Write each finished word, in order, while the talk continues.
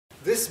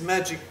this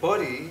magic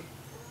body,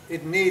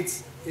 it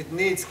needs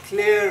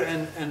clear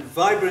and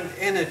vibrant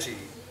energy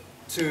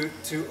to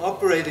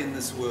operate in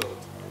this world.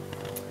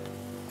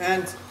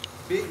 And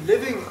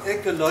living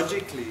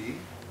ecologically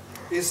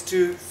is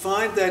to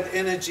find that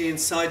energy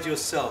inside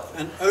yourself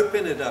and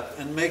open it up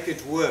and make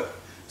it work.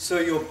 So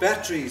your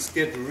batteries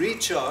get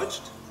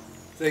recharged,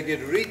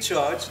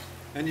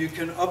 and you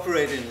can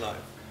operate in life.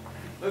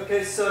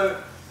 Okay,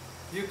 so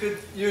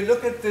you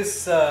look at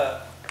this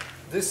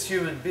this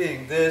human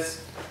being.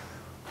 This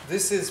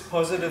is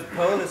positive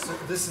pole.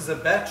 This is a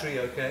battery.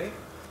 Okay,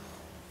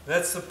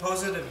 that's the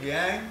positive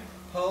yang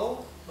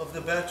pole of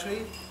the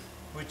battery,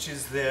 which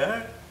is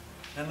there,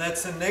 and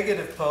that's a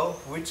negative pole,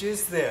 which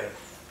is there.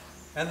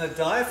 And the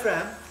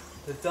diaphragm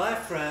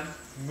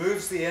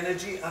moves the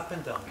energy up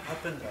and down,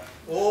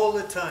 all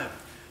the time.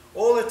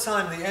 All the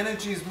time the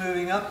energy is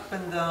moving up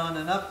and down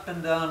and up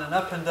and down and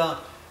up and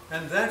down.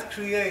 And that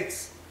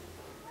creates,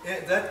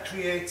 it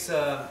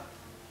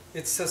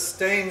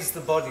sustains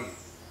the body.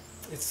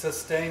 It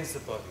sustains the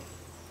body.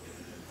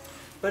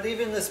 But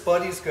even this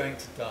body is going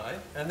to die,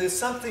 and there's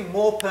something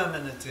more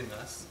permanent in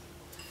us.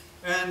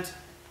 And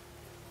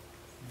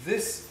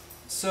this,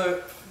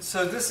 so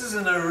this is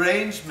an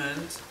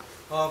arrangement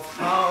of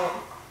how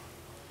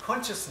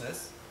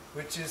consciousness,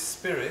 which is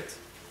spirit,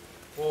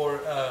 or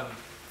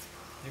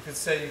you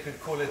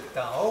could call it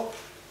Tao,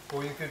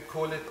 or you could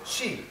call it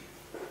Qi,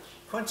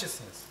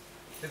 consciousness.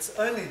 It's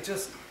only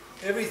just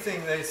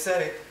everything they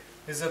say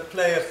is a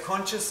play of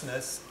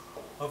consciousness,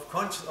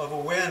 of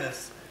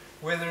awareness,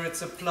 whether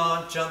it's a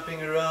plant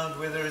jumping around,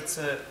 whether it's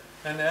an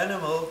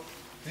animal.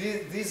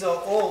 These are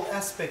all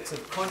aspects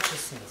of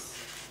consciousness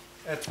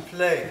at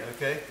play,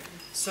 okay?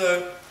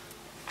 So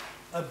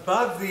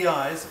above the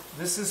eyes,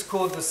 this is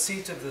called the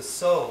seat of the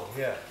soul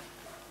here.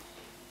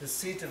 The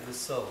seat of the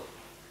soul.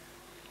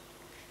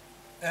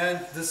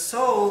 And the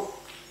soul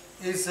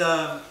is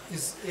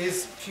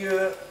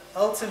pure,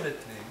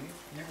 ultimately,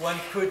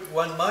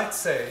 one might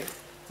say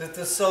that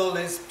the soul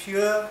is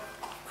pure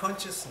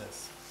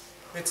consciousness.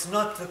 It's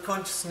not the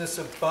consciousness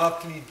of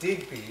Berkeley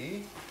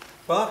Digby.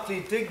 Berkeley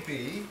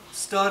Digby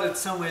started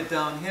somewhere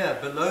down here,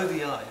 below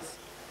the eyes.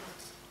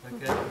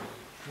 Okay?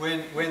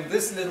 When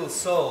this little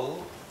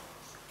soul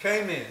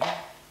came in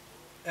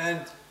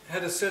and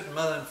had a certain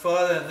mother and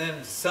father, and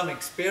then some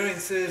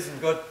experiences,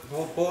 and got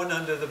born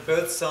under the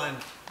birth sign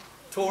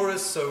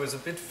Taurus, so it was a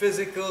bit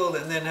physical,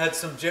 and then had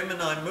some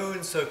Gemini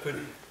moon, so could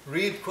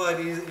read quite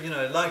easy,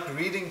 liked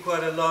reading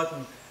quite a lot,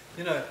 and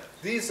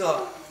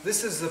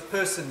this is the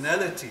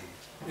personality.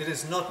 It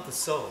is not the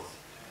soul.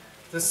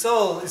 The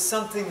soul is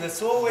something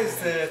that's always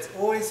there, it's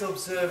always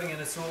observing,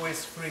 and it's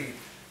always free.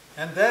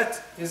 And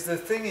that is the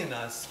thing in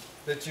us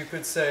that you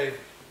could say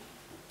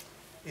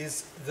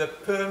is the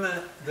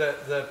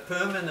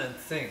permanent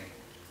thing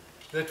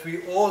that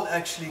we all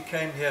actually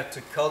came here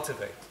to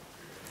cultivate.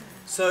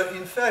 So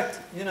in fact,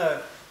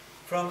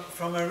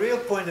 from a real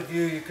point of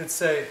view, you could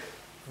say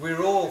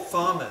we're all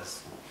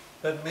farmers,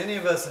 but many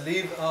of us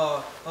leave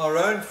our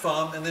own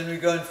farm and then we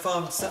go and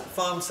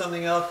farm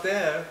something out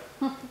there,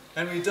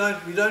 and we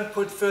don't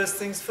put first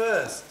things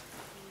first.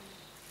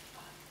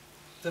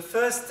 The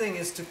first thing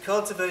is to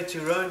cultivate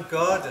your own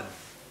garden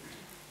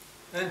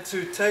and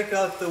to take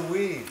out the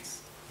weeds.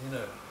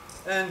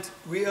 And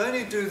we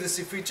only do this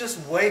if we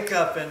just wake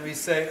up and we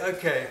say,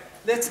 okay,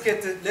 let's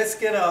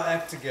get our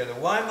act together.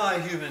 Why am I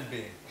a human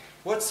being?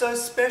 What's so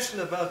special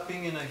about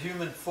being in a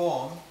human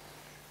form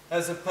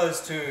as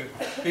opposed to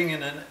being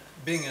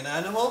an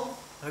animal?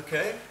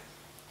 Okay,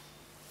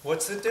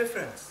 what's the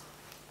difference?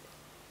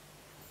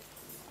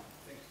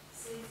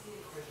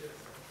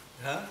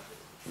 Huh?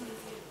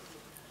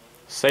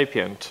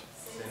 Sapient.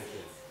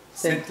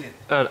 Sentient.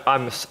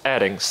 I'm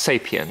adding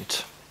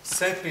sapient.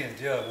 Sapient,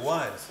 yeah,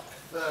 wise.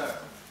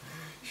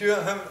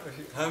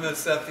 Homo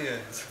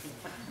sapiens.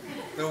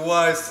 The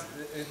wise,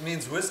 it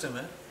means wisdom,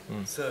 eh?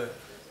 So,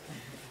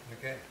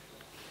 okay.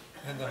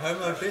 And the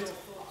homo bit?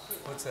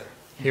 What's that?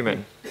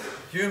 Human.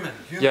 Human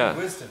Yeah.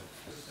 Wisdom.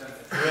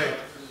 Great.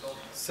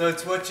 So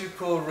it's what you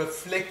call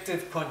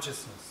reflective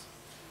consciousness.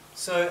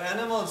 So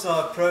animals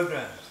are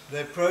programmed.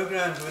 They're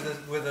programmed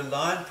with a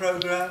lion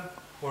program,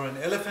 or an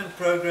elephant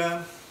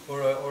program,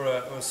 or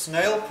a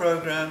snail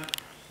program,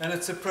 and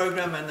it's a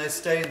program and they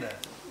stay in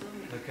that.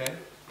 Okay?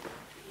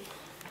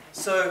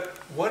 So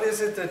what is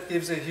it that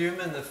gives a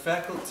human the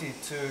faculty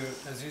to,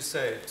 as you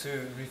say,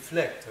 to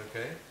reflect,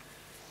 okay?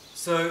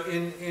 So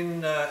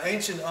in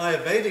ancient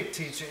Ayurvedic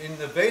teaching, in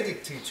the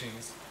Vedic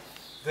teachings,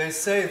 they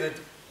say that,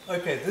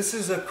 okay, this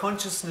is a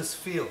consciousness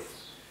field.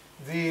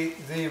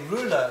 The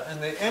ruler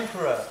and the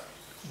emperor,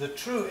 the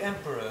true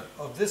emperor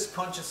of this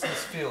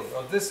consciousness field,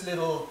 of this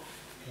little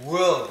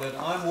world that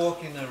I'm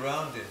walking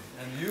around in,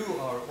 and you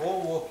are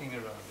all walking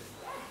around in,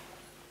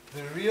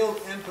 the real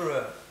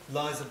emperor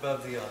lies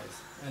above the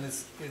eyes. And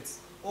it's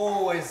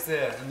always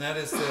there, and that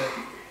is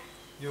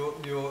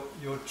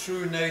your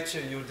true nature,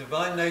 your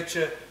divine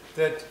nature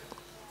that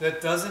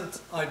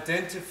doesn't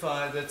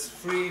identify, that's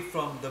free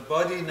from the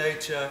body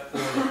nature, or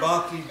the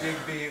Berkeley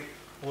Digby,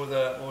 or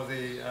the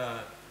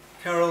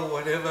Carol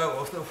whatever,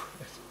 or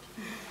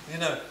You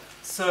know,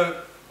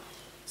 so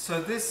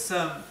this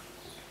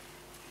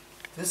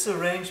this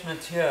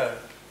arrangement here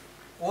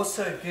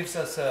also gives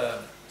us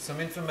some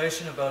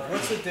information about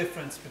what's the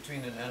difference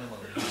between an animal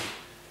and a human.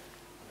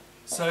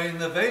 So in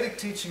the Vedic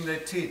teaching they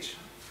teach,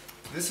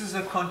 this is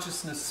a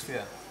consciousness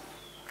sphere.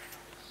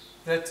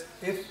 That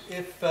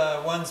if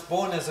one's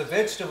born as a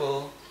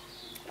vegetable,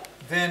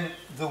 then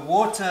the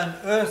water and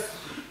earth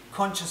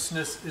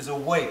consciousness is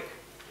awake.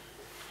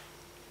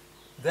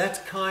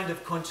 That kind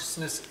of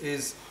consciousness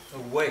is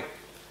awake.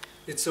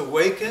 It's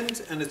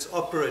awakened and it's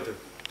operative.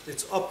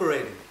 It's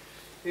operating.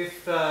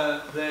 If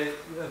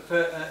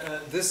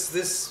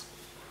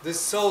this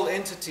soul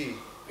entity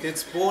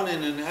gets born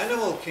in an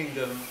animal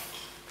kingdom,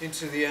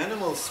 into the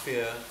animal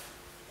sphere,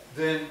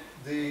 then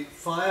the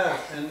fire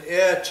and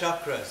air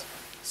chakras.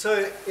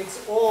 So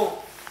it's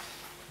all,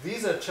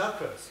 these are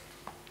chakras.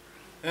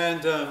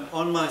 And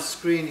on my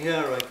screen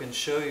here I can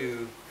show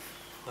you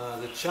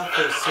the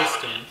chakra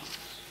system.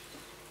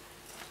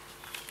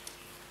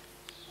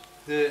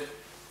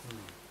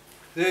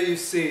 There you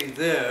see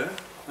there,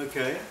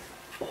 okay.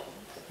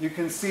 You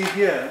can see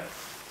here,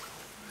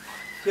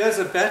 here's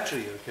a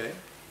battery, okay.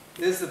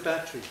 There's the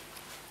battery.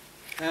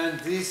 And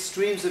these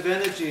streams of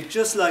energy,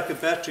 just like a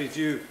battery, if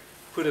you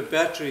put a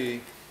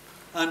battery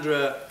under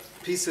a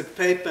piece of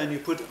paper and you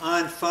put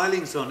iron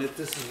filings on it,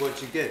 this is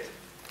what you get.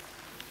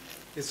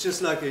 It's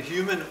just like a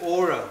human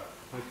aura,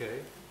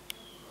 okay.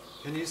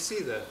 Can you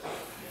see that?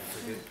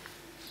 Okay.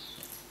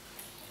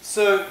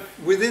 So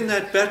within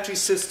that battery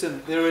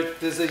system,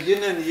 there's a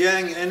yin and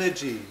yang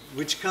energy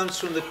which comes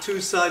from the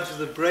two sides of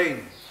the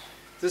brain.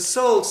 The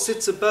soul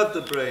sits above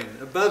the brain,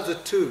 above the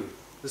two.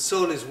 The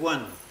soul is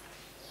one.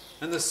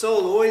 And the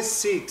soul always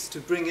seeks to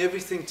bring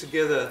everything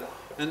together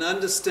and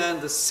understand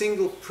the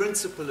single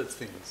principle of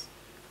things.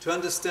 To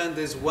understand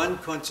there's one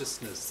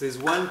consciousness, there's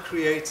one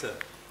creator,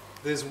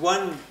 there's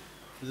one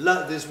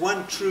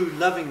true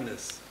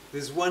lovingness,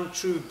 there's one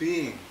true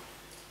being.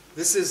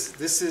 This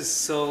is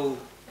soul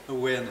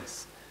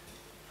awareness.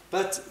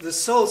 But the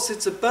soul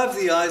sits above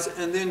the eyes,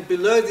 and then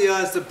below the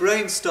eyes the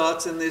brain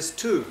starts, and there's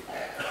two.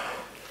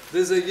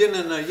 There's a yin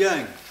and a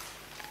yang.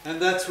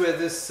 And that's where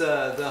this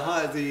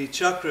the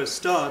chakra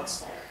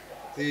starts,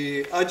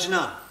 the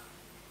ajna,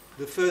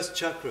 the first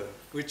chakra,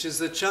 which is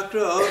the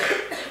chakra of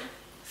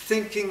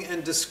thinking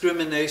and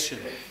discrimination,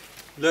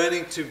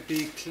 learning to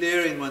be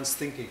clear in one's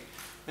thinking.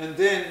 And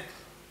then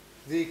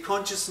the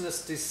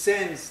consciousness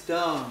descends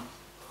down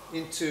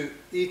into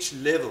each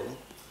level.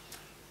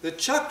 The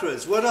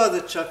chakras, what are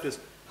the chakras?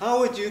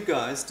 How would you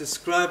guys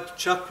describe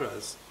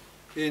chakras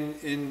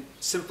in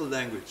simple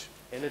language?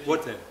 Energy.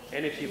 What then?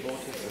 Energy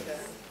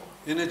vortices.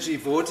 Energy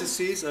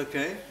vortices,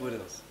 okay. What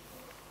else?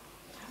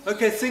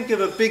 Okay, think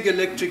of a big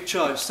electric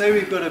charge. Say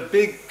we've got a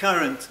big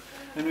current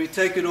and we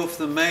take it off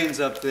the mains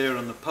up there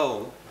on the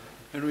pole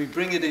and we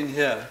bring it in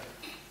here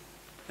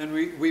and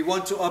we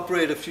want to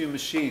operate a few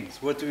machines.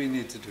 What do we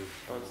need to do?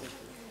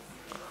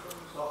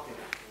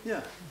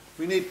 Yeah,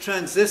 we need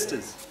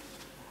transistors.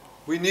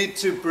 We need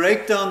to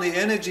break down the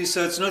energy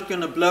so it's not going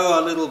to blow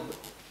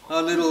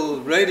our little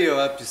radio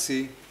up, you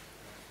see.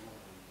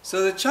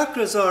 So the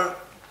chakras are,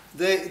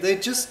 they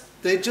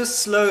just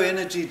slow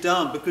energy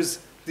down, because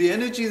the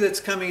energy that's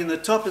coming in the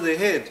top of the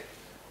head,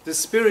 the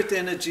spirit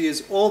energy,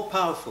 is all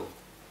powerful.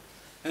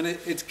 And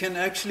it can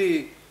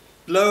actually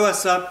blow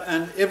us up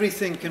and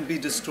everything can be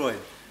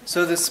destroyed.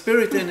 So the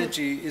spirit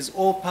energy is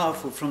all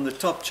powerful from the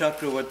top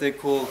chakra, what they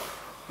call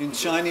in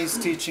Chinese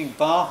teaching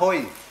Ba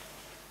Hoi,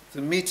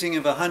 the meeting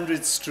of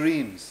 100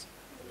 streams.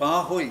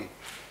 Ba Hoi.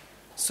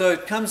 So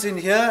it comes in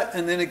here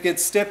and then it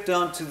gets stepped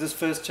down to this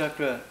first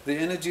chakra. The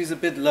energy is a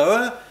bit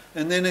lower,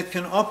 and then it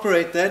can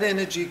operate, that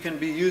energy can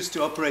be used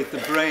to operate the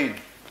brain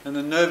and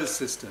the nervous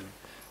system.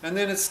 And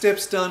then it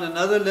steps down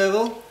another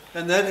level,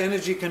 and that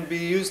energy can be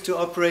used to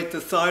operate the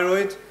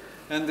thyroid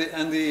and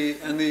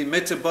the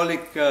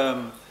metabolic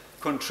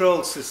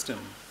control system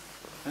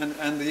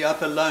and the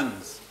upper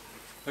lungs.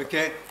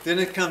 Okay? Then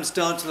it comes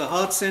down to the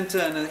heart center,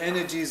 and the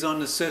energy is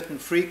on a certain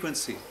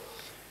frequency.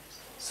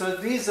 So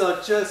these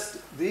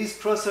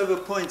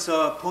crossover points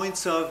are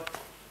points of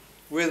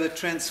where the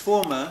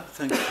transformer,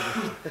 thank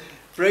you,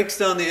 breaks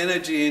down the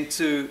energy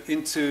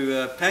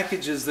into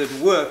packages that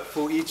work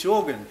for each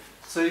organ.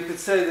 So you could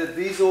say that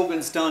these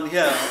organs down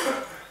here,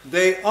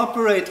 they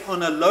operate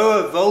on a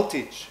lower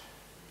voltage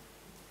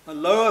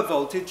than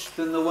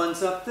the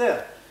ones up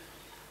there.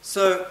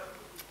 So,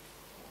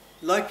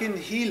 like in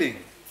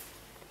healing,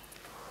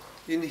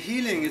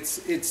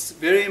 it's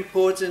very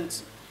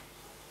important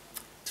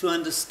to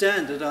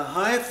understand that a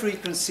higher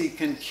frequency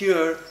can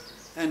cure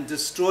and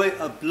destroy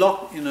a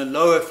block in a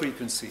lower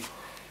frequency.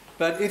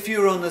 But if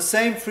you're on the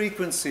same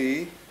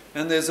frequency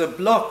and there's a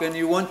block and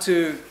you want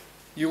to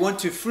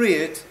free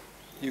it,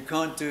 you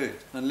can't do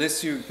it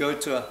unless you go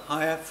to a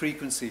higher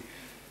frequency.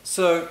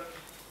 So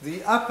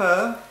the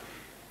upper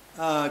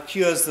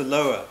cures the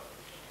lower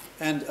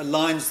and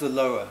aligns the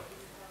lower.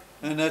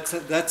 And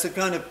that's a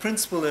kind of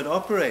principle that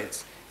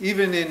operates.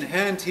 Even in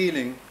hand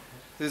healing,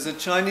 there's a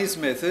Chinese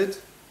method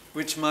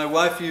which my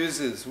wife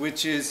uses,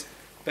 which is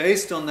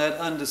based on that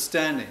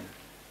understanding,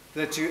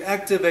 that you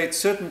activate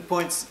certain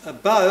points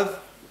above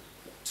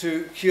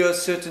to cure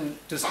certain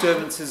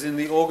disturbances in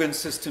the organ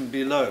system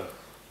below.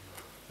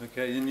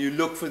 Okay, and you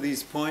look for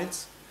these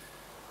points,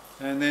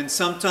 and then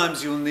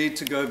sometimes you'll need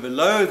to go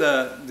below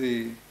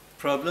the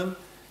problem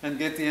and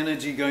get the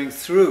energy going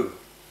through.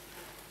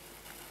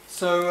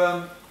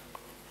 So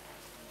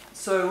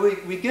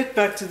we get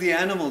back to the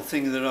animal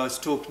thing that I was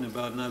talking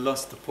about, and I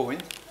lost the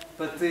point.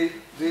 But in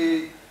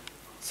the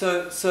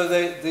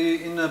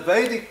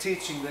Vedic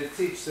teaching, they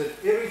teach that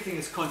everything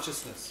is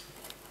consciousness.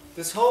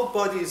 This whole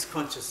body is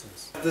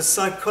consciousness. The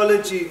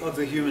psychology of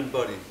the human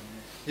body.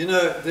 You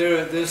know,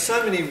 there are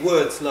so many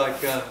words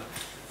like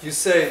you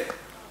say,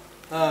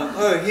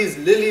 oh, he's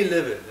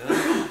lily-livered,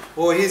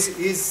 or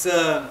he's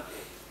a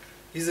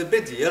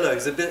bit yellow.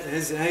 He's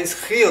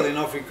geel in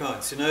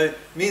Afrikaans. You know,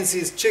 means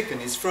he's chicken.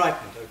 He's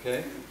frightened.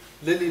 Okay,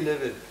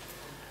 lily-livered.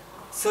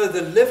 So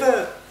the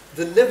liver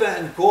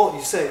and gall.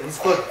 You say he's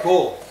got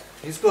gall.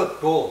 He's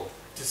got gall.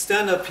 To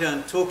stand up here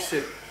and talk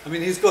shit. I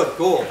mean, he's got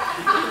gall.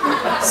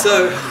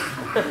 So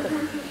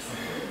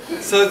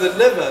the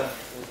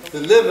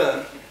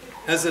liver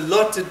has a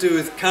lot to do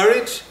with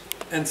courage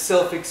and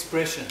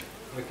self-expression.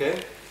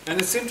 Okay, and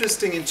it's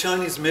interesting in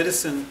Chinese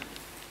medicine,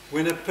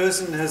 when a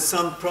person has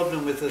some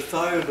problem with the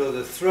thyroid or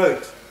the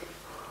throat,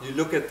 you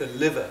look at the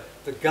liver,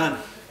 the gun,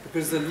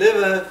 because the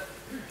liver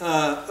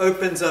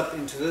opens up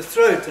into the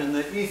throat, and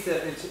the ether,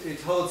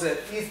 it holds that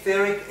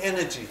etheric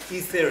energy,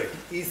 ether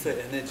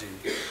energy.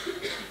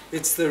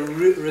 It's the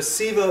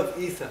receiver of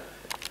ether.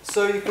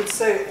 So you could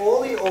say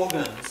all the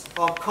organs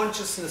are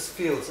consciousness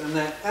fields, and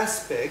they're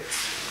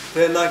aspects,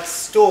 they're like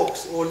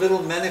stalks or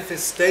little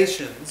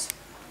manifestations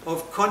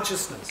of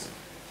consciousness.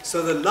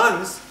 So the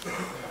lungs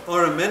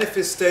are a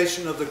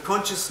manifestation of the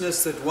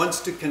consciousness that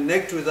wants to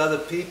connect with other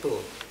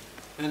people.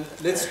 And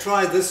let's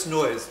try this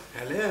noise.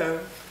 Hello.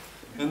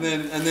 And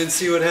then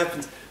see what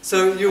happens.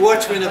 So you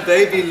watch when a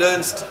baby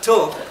learns to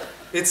talk,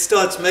 it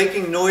starts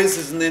making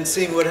noises and then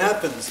seeing what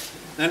happens.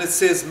 And it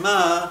says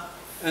ma,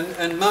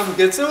 and mum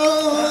gets,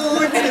 oh,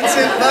 it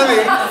says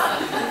mummy.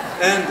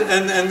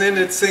 And then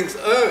it sings,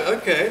 oh,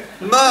 okay,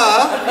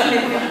 ma.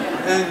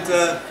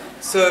 And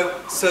so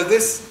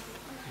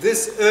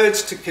this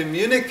urge to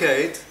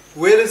communicate,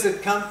 where does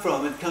it come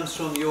from? It comes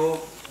from your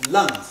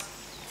lungs,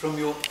 from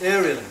your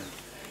air element.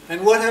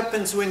 And what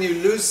happens when you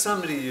lose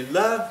somebody you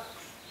love?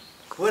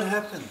 What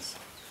happens?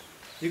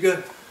 You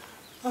go,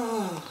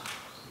 oh,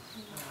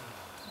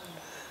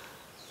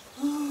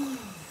 oh,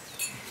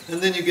 and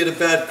then you get a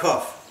bad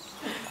cough.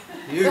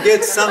 You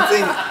get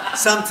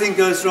something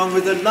goes wrong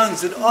with the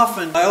lungs. And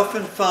I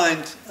often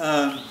find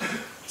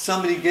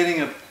somebody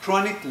getting a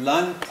chronic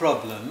lung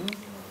problem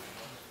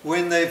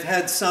when they've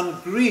had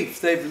some grief,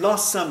 they've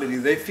lost somebody,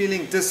 they're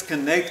feeling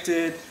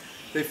disconnected,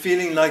 they're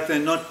feeling like they're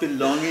not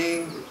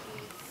belonging,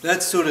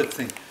 that sort of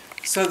thing.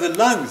 So the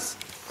lungs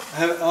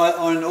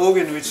are an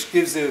organ which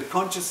gives a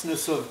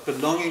consciousness of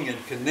belonging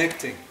and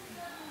connecting.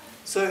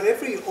 So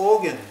every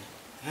organ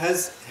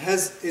has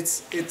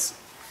its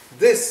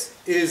this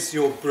is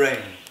your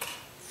brain,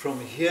 from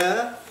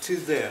here to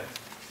there.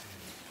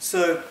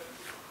 So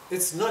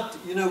it's not,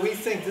 you know, we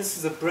think this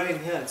is a brain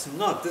here. It's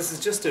not. This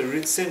is just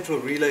a central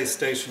relay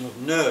station of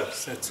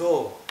nerves, that's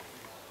all.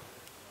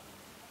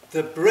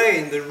 The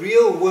brain, the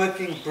real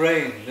working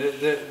brain,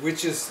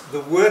 which is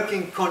the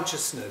working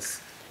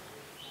consciousness,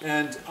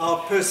 and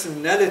our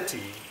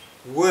personality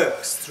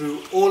works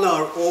through all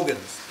our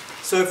organs.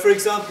 So, for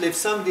example, if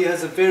somebody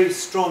has a very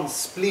strong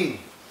spleen,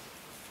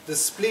 the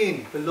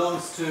spleen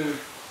belongs to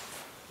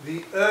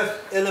the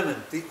earth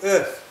element, the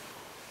earth.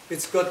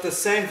 It's got the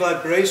same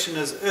vibration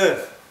as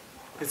earth.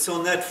 It's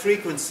on that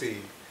frequency.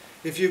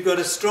 If you've got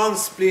a strong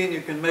spleen,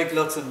 you can make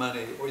lots of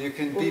money, or you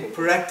can be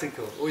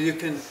practical, or you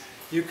can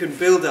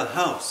build a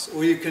house,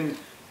 or you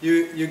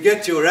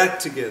get your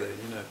act together,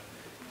 you know.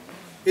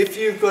 If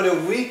you've got a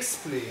weak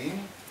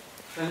spleen,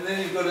 and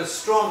then you've got a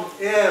strong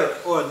air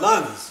or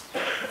lungs,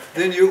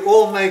 then you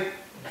all make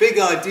big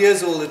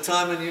ideas all the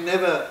time, and you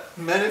never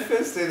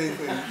manifest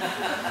anything.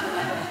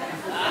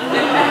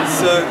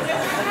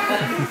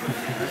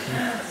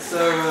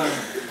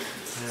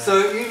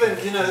 So even,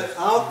 you know,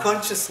 our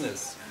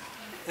consciousness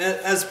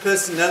as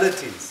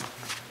personalities,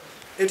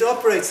 it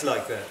operates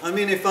like that. I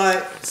mean, if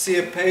I see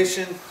a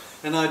patient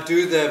and I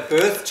do their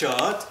birth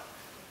chart,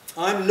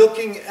 I'm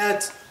looking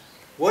at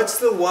what's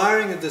the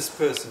wiring of this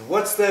person,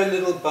 what's their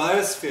little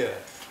biosphere.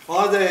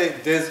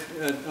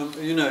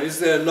 Is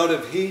there a lot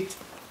of heat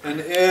and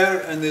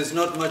air and there's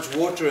not much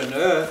water and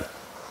earth?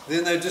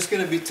 Then they're just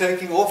going to be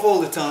taking off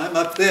all the time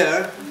up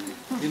there,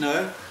 you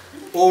know.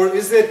 Or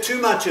is there too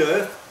much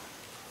earth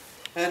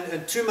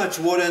and too much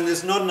water and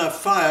there's not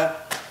enough fire?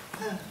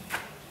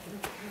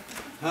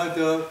 How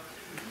do,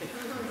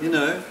 you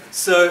know?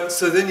 So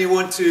then you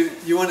want to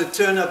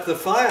turn up the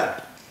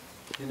fire.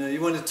 You know, you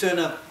want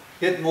to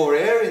get more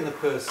air in the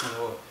person,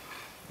 or,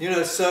 you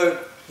know. So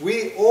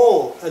we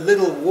all a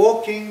little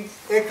walking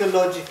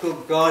ecological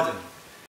garden.